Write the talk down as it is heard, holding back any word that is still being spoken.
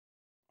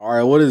All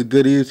right, what is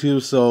good,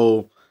 YouTube?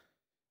 So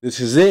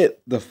this is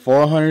it, the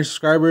 400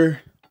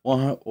 subscriber,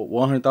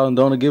 100,000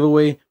 donor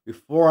giveaway.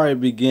 Before I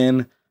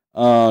begin,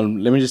 let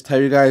me just tell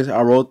you guys,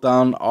 I wrote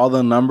down all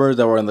the numbers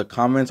that were in the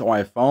comments on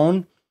my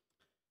phone.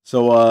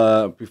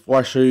 So before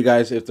I show you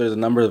guys if there's a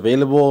number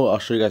available, I'll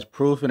show you guys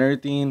proof and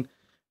everything.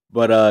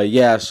 But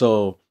yeah,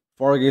 so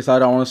before I get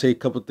started, I want to say a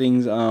couple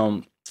things.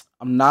 I'm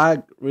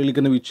not really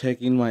gonna be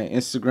checking my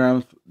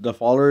Instagram, the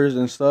followers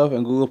and stuff,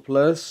 and Google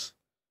Plus,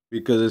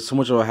 because it's so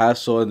much of a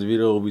hassle and the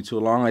video will be too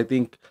long, I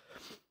think.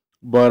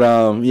 But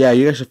yeah,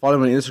 you guys should follow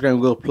me on Instagram,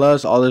 Google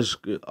Plus. All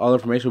the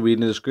information will be in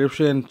the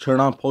description. Turn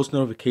on post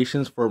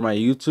notifications for my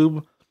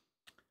YouTube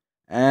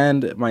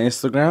and my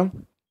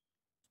Instagram.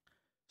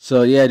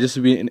 So yeah, just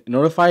to be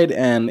notified.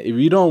 And if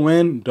you don't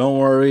win, don't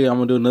worry. I'm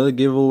gonna do another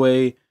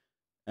giveaway.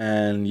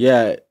 And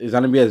yeah, it's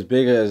not gonna be as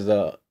big as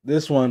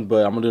this one,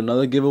 but I'm gonna do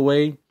another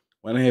giveaway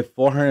when I hit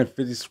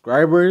 450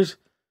 subscribers.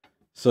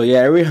 So yeah,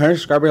 every 100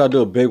 subscribers I'll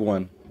do a big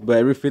one, but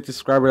every 50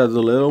 subscribers I'll do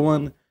a little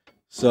one.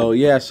 So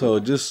yeah, so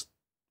just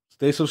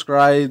stay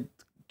subscribed,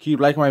 keep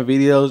liking my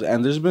videos.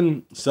 And there's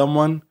been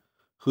someone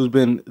who's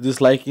been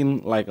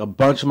disliking like a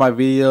bunch of my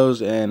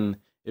videos, and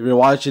if you're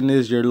watching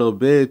this, you're a little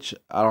bitch.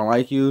 I don't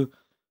like you.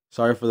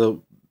 Sorry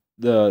for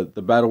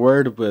the bad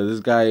word, but this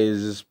guy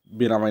is just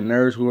being on my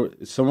nerves.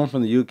 Someone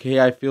from the UK,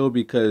 I feel,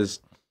 because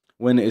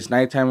when it's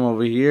nighttime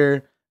over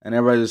here and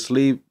everybody's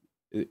asleep,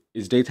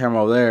 it's daytime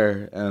over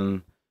there,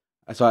 and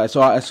that's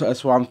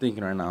what I'm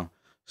thinking right now.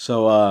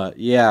 So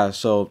yeah,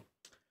 so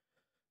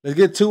let's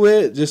get to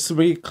it. Just to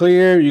be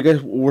clear, you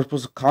guys were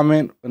supposed to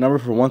comment a number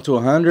from 1 to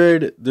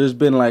 100. There's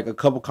been like a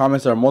couple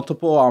comments that are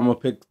multiple. I'm gonna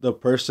pick the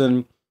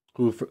person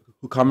who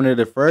commented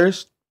it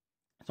first.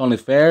 It's only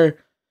fair.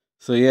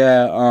 So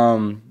yeah,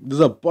 there's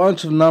a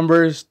bunch of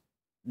numbers.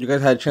 You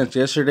guys had a chance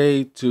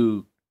yesterday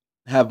to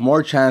have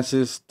more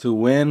chances to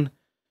win,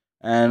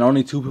 and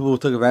only 2 people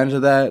took advantage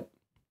of that.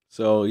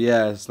 So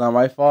yeah, it's not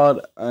my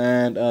fault.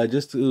 And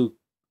just to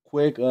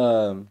quick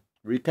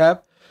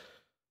recap,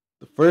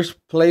 the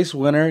first place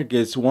winner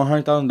gets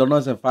 100,000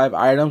 donuts and 5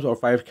 items or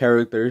 5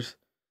 characters.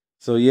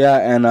 So yeah,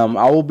 and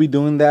I will be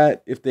doing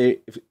that if they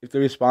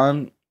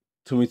respond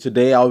to me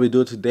today. I'll be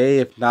doing it today.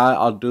 If not,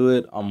 I'll do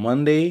it on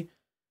Monday,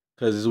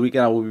 because this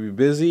weekend I will be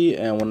busy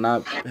and will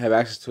not have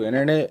access to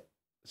internet.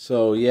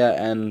 So yeah,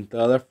 and the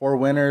other 4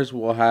 winners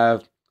will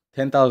have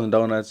 10,000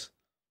 donuts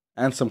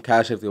and some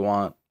cash if they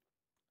want,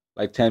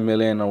 like 10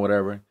 million or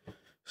whatever.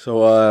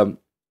 So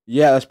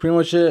yeah, that's pretty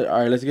much it. All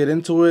right, let's get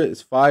into it.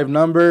 It's 5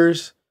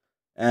 numbers,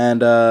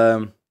 and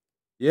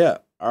yeah.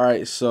 All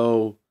right,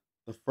 so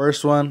the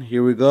first one,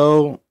 here we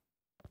go.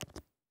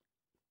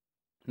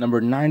 Number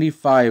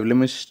 95. Let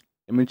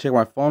me check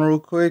my phone real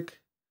quick.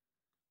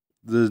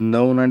 There's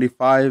no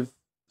 95,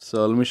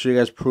 so let me show you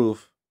guys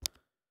proof.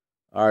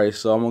 All right,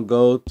 so I'm gonna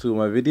go to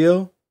my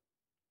video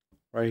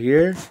right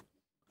here.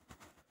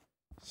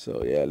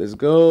 So yeah, let's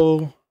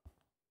go.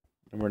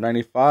 Number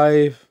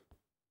 95.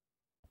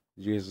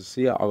 You guys can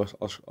see.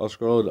 I'll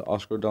scroll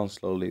down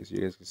slowly so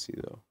you guys can see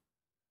though.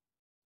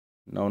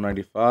 No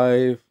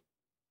 95.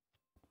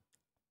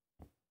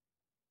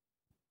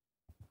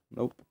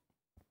 Nope.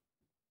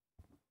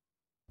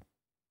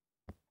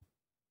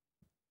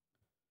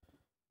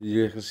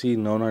 You guys can see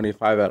no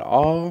 95 at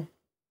all.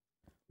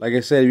 Like I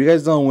said, if you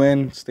guys don't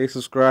win, stay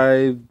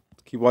subscribed,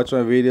 keep watching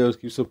my videos,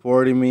 keep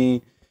supporting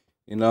me.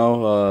 You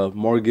know,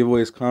 more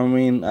giveaways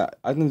coming. I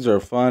think these are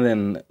fun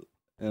and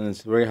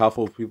it's very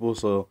helpful for people.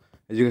 So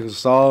as you guys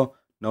saw,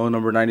 no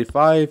number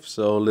 95.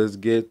 So let's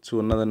get to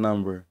another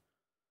number.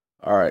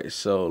 All right,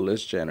 so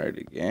let's generate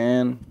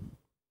again.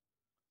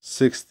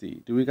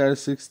 60. Do we got a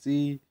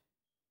 60?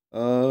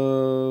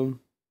 Nope.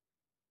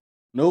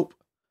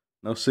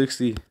 No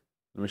 60.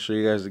 Let me show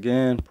you guys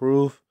again.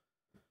 Proof.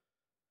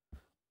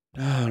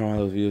 I don't know how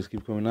those videos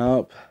keep coming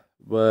up,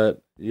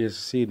 but you guys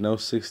see no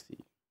 60.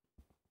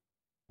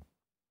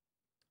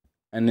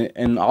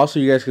 And also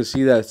you guys can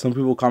see that some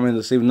people comment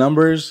the same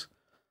numbers.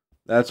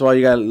 That's why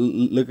you gotta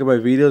look at my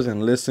videos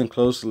and listen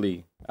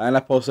closely. And I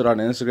posted on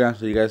Instagram,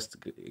 so you guys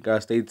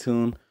gotta stay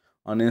tuned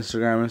on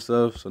Instagram and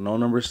stuff. So no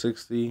number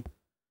 60.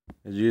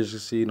 As you guys can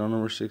see, no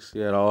number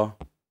 60 at all.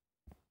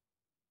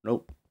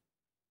 Nope.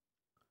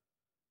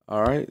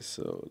 All right,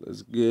 so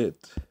let's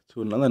get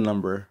to another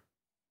number.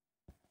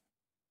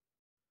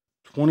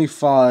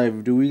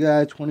 25. Do we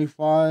got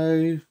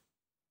 25?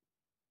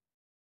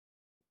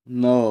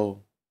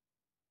 No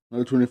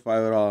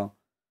 25 at all.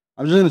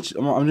 I'm just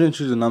gonna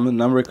choose a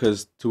number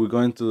because to go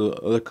into the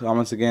other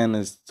comments again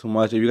is too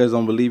much. If you guys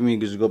don't believe me,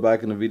 just go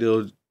back in the video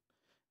and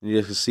you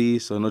guys can see.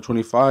 So no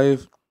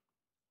 25.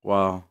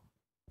 Wow.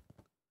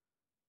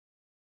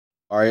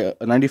 All right,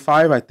 a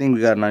 95. I think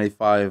we got a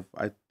 95.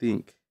 I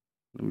think.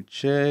 Let me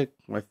check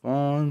my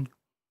phone.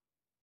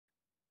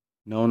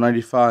 No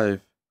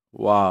 95.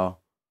 Wow.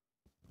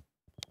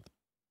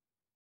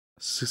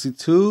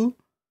 62.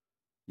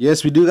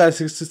 Yes, we do got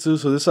 62.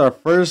 So this is our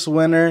first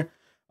winner.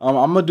 I'm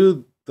gonna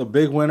do the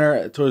big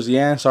winner towards the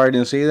end. Sorry I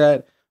didn't say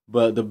that,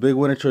 but the big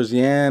winner towards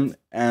the end.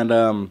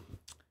 And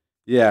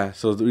yeah,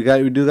 so we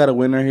do got a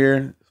winner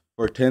here.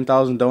 for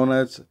 10,000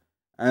 donuts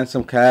and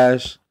some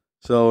cash.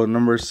 So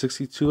number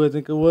 62, I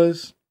think it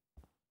was.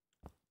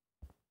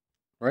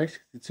 Right?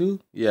 62?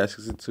 Yeah,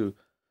 62.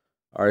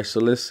 All right, so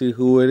let's see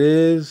who it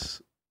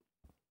is.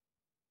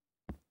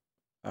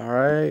 All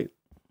right.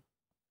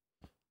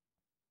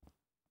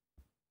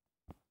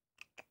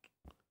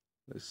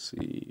 Let's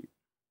see.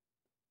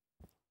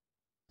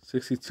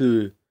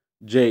 62.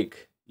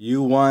 Jake,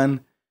 you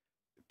won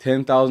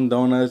 10,000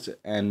 donuts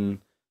and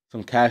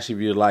some cash if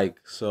you like.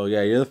 So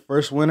yeah, you're the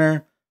first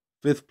winner,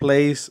 5th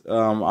place.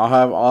 I'll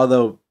have all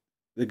the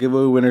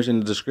giveaway winners in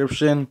the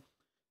description.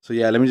 So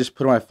yeah, let me just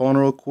put on my phone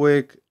real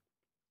quick.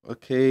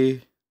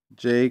 Okay,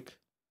 Jake,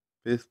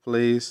 5th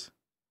place.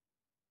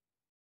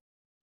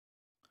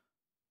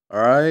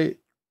 All right.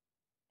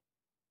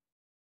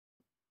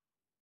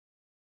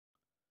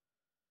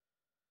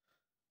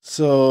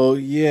 So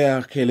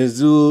yeah, okay, let's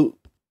do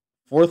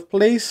 4th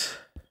place.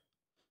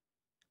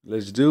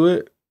 Let's do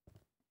it.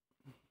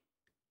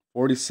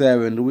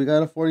 47. Do we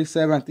got a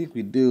 47? I think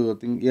we do. I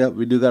think, yep,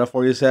 we do got a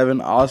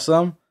 47.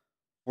 Awesome.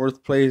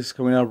 4th place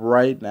coming up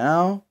right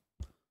now.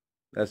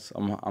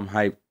 I'm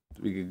hyped.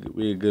 We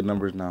get good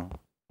numbers now.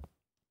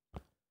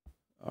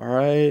 All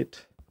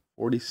right.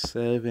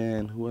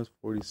 47. Who has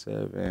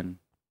 47?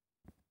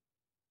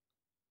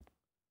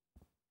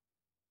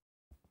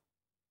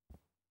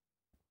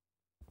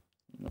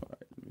 All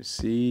right, let me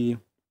see.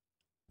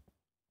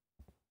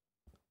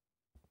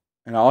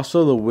 And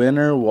also the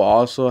winner will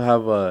also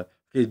have a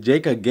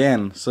Jake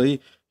again. So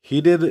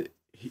he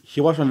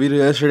watched my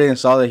video yesterday and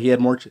saw that he had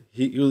more.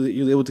 He was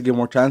able to get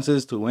more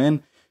chances to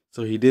win,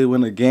 so he did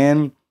win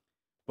again.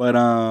 But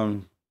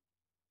I'm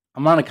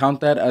not gonna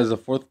count that as a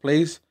 4th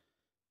place.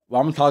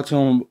 Well, I'm gonna talk to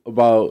him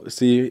about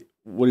see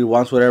what he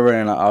wants, whatever,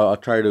 and I'll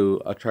try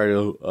to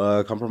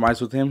compromise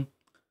with him.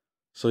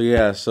 So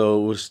yeah, so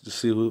we'll just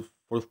see who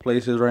 4th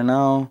place is right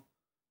now.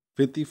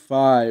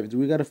 55. Do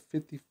we got a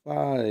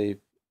 55?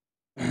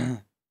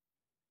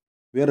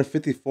 We had a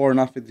 54,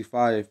 not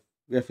 55.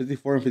 We had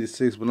 54 and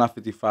 56, but not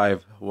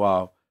 55.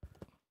 Wow.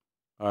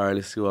 All right,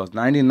 let's see what else.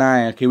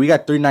 99. Okay, we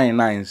got 3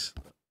 99s.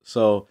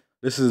 So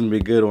this is gonna be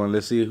a good one.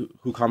 Let's see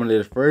who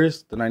commented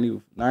first. The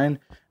 99.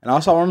 And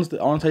also, I want to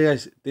tell you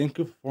guys, thank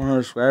you for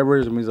 400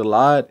 subscribers. It means a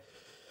lot.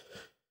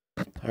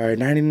 All right,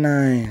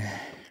 99.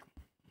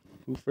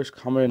 Who first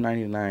commented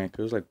 99? Because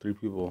it was like 3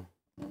 people.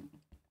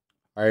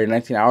 All right,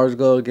 19 hours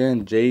ago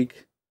again,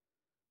 Jake.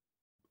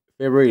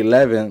 February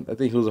 11th. I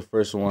think he was the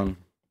first one.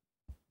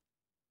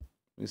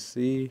 Let me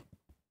see.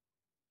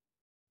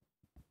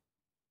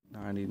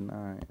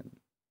 99.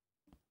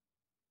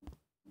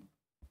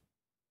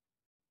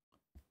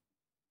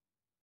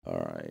 All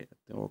right,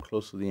 then we're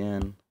close to the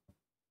end.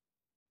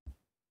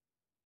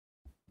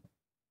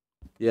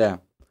 Yeah.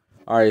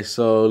 All right,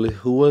 so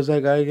who was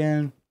that guy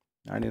again?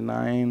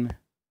 99.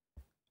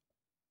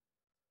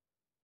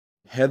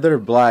 Heather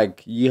Black,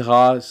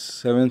 Yeehaw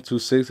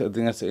 726. I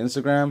think that's the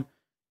Instagram.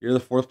 You're the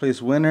 4th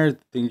place winner.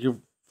 Thank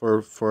you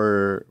for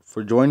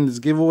joining this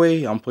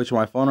giveaway. I'm pushing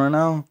my phone right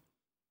now.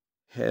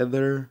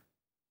 Heather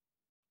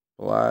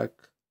Black,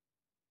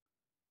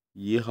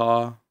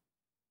 Yeehaw.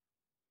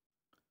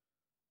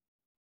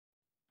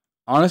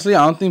 Honestly,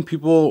 I don't think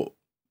all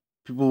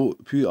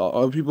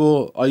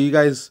you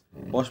guys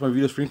watch my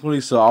videos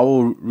frequently, so I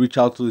will reach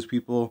out to these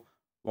people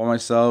by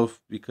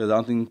myself because I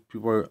don't think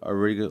people are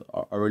really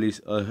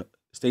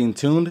staying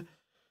tuned.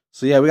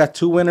 So yeah, we got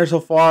 2 winners so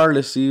far.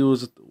 Let's see who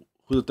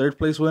the 3rd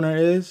place winner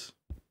is.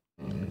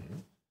 All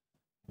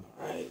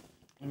right,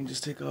 let me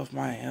just take off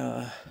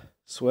my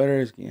sweater.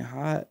 It's getting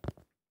hot.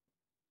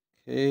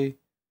 Okay.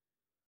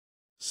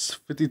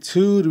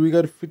 52. Do we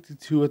got a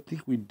 52? I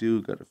think we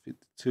do got a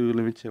 52.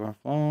 Let me check my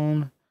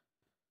phone.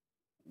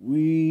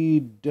 We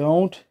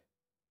don't.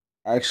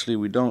 Actually,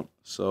 we don't.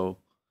 So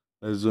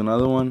let's do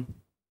another one.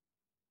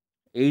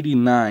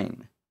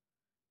 89.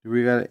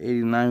 We got an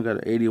 89. We got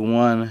an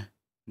 81.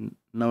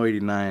 No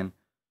 89.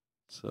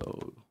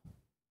 So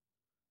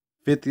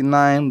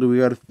 59. Do we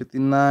got a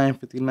 59?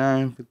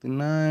 59.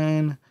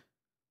 59.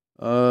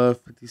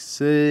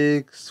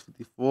 56.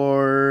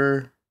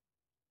 54.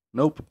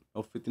 Nope.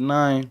 No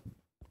 59.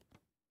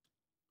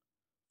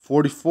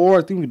 44.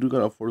 I think we do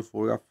got a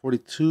 44. We got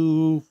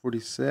 42,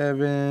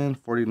 47,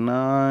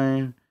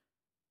 49.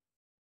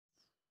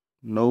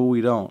 No,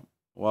 we don't.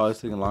 Wow,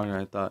 it's taking longer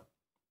than I thought.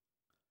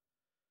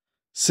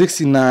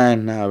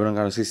 69. Nah, we don't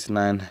got a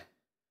 69.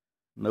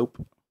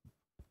 Nope.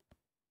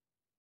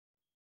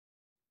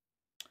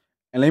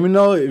 And let me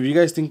know if you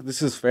guys think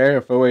this is fair,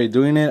 a fair way of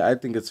doing it. I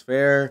think it's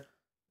fair.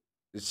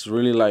 It's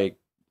really like,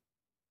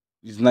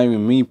 it's not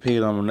even me paid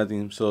them or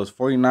nothing. So it's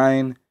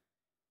 49.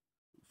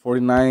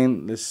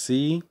 49. Let's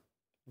see.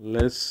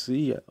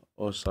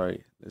 Oh,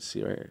 sorry. Let's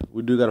see right here.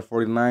 We do got a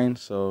 49.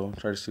 So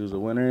try to see who the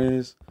winner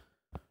is.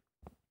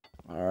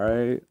 All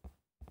right.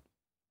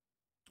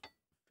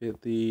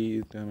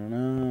 50.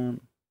 Where's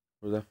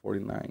that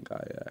 49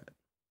 guy at?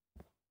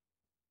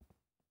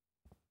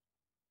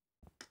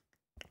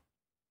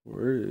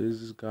 Where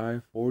is this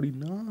guy?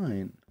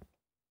 49.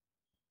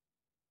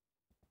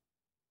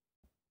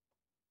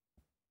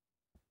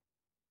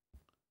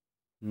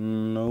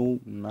 No,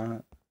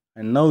 not.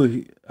 I know.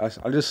 I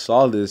just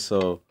saw this,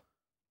 so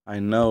I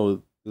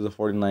know there's a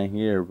 49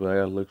 here, but I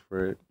gotta look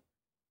for it.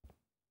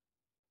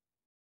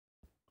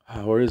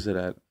 Where is it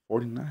at?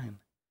 49.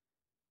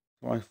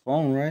 On my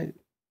phone, right?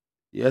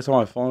 Yeah, it's on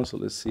my phone. So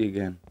let's see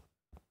again.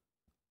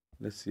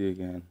 Let's see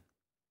again.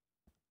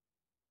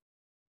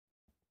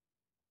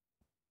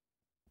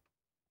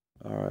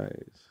 All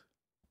right.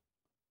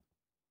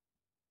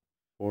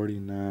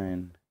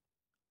 49.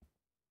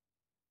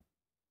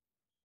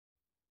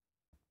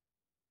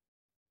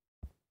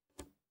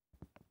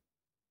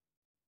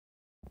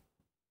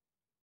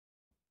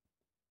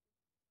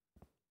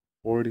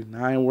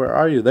 Where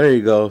are you? There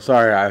you go.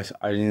 Sorry,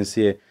 I didn't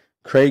see it.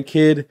 Cray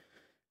Kid.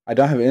 I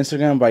don't have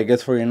Instagram, but I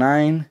guess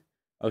 49.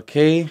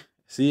 Okay.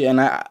 See, and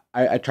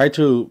I tried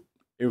to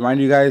remind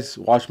you guys,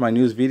 watch my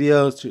news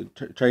videos to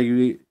try to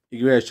give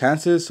you guys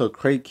chances. So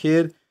Cray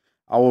Kid,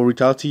 I will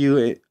reach out to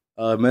you,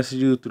 message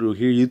you through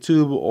here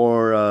YouTube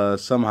or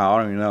somehow,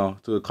 I don't even know,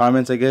 through the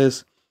comments, I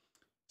guess.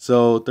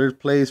 So third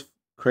place,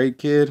 Cray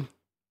Kid.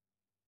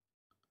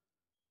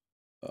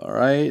 All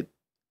right.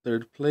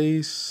 Third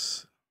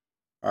place.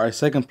 All right,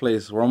 second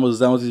place. We're almost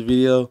done with this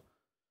video.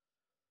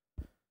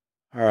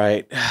 All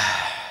right.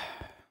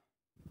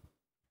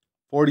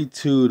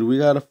 42. Do we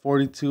got a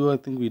 42? I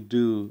think we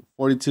do.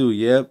 42,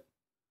 yep.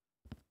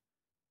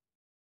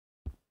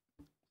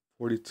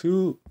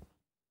 42.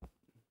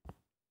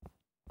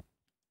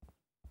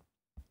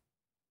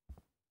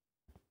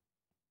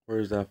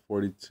 Where's that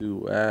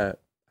 42 at?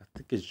 I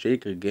think it's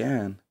Jake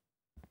again.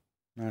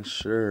 Not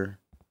sure.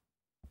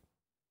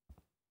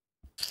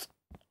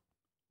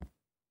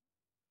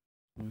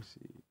 Let me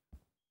see.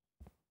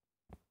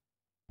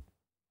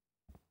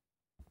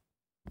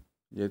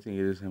 Yeah, I think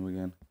it is him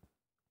again.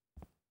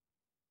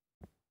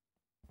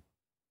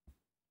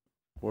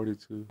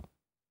 42.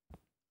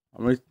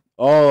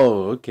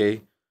 Oh,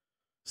 okay.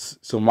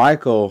 So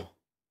Michael,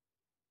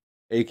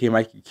 aka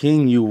Mikey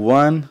King, you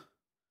won.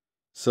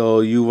 So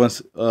you won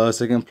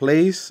second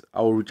place. I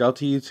will reach out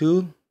to you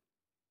too.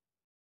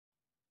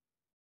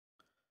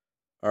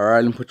 All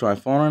right, let me put you on my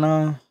phone right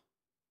now.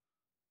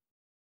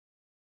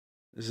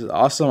 This is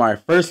awesome. Our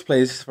first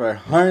place for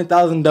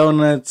 100,000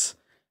 donuts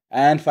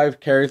and 5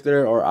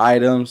 character or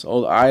items,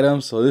 old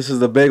items. So this is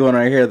the big one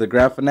right here, the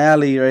grand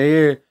finale right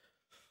here.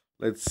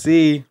 Let's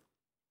see.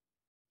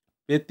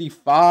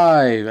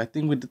 55. I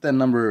think we did that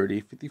number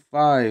already.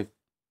 55.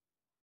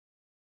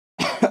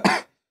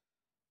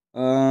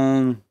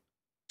 I'm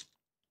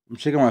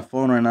checking my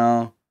phone right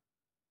now.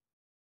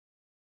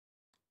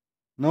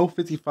 No,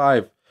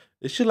 55.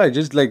 It should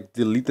just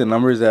delete the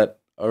numbers that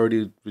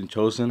already been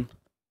chosen.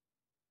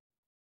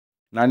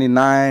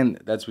 99,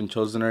 that's been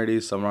chosen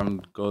already, so I'm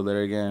gonna go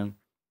there again.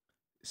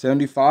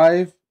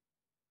 75.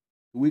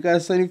 We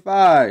got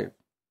 75.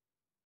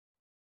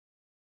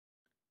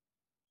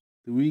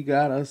 We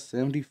got a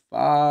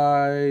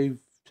 75.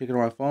 Checking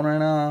on my phone right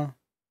now.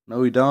 No,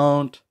 we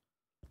don't.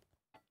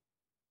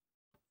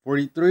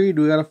 43.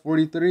 Do we got a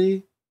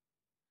 43?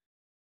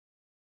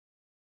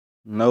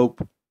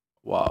 Nope.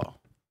 Wow.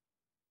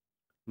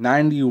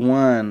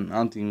 91. I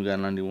don't think we got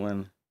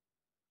 91.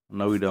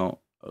 No, we don't.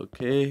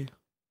 Okay.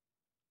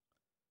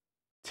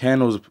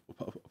 10 was a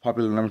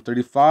popular number.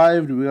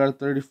 35. Do we got a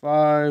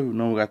 35?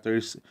 No, we got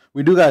 30.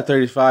 We do got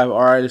 35.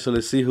 All right, so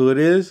let's see who it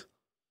is.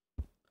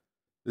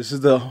 This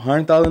is the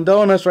 100,000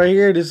 donuts right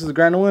here. This is the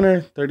grand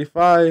winner.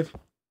 35.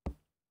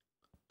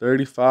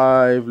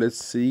 35.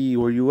 Let's see.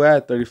 Where you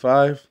at?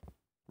 35.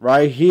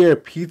 Right here.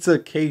 Pizza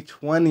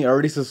K20.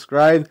 Already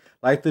subscribed.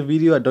 Like the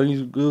video. I don't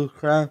use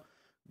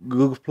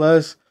Google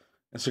Plus.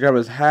 Instagram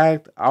is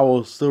hacked. I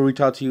will still reach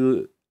out to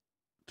you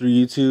through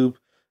YouTube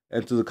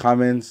and through the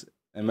comments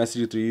and message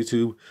you through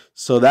YouTube.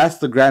 So that's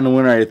the grand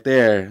winner right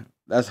there.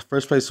 That's the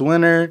first place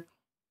winner.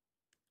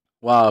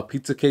 Wow.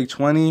 Pizza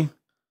K20.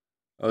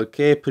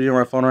 Okay, put it on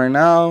my phone right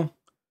now.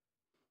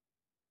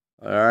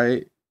 All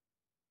right.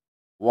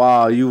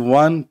 Wow, you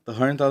won the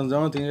 100,000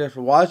 donuts. Thank you guys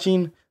for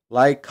watching.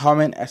 Like,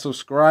 comment, and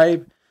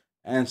subscribe.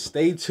 And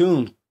stay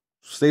tuned.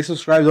 Stay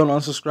subscribed. Don't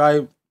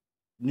unsubscribe.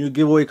 New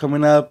giveaway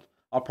coming up.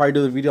 I'll probably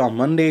do the video on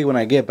Monday when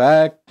I get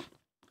back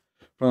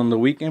from the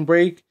weekend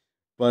break.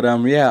 But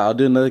yeah, I'll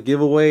do another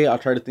giveaway. I'll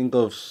try to think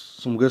of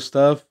some good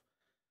stuff.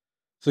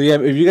 So yeah,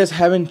 if you guys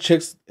haven't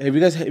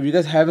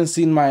haven't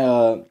seen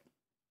my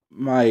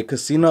my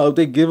casino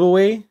update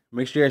giveaway,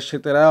 make sure you guys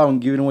check that out. I'm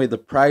giving away the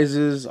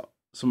prizes,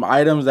 some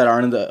items that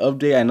are in the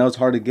update. I know it's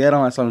hard to get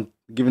them, so I'm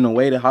giving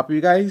away to help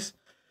you guys.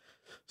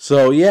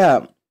 So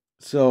yeah,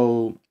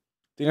 so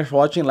thank you guys for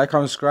watching. Like,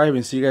 comment, subscribe,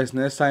 and see you guys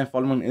next time.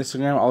 Follow me on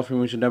Instagram. All the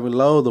information down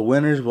below. The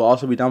winners will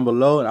also be down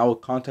below, and I will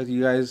contact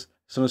you guys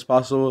as soon as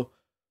possible.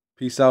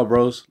 Peace out,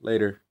 bros.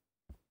 Later.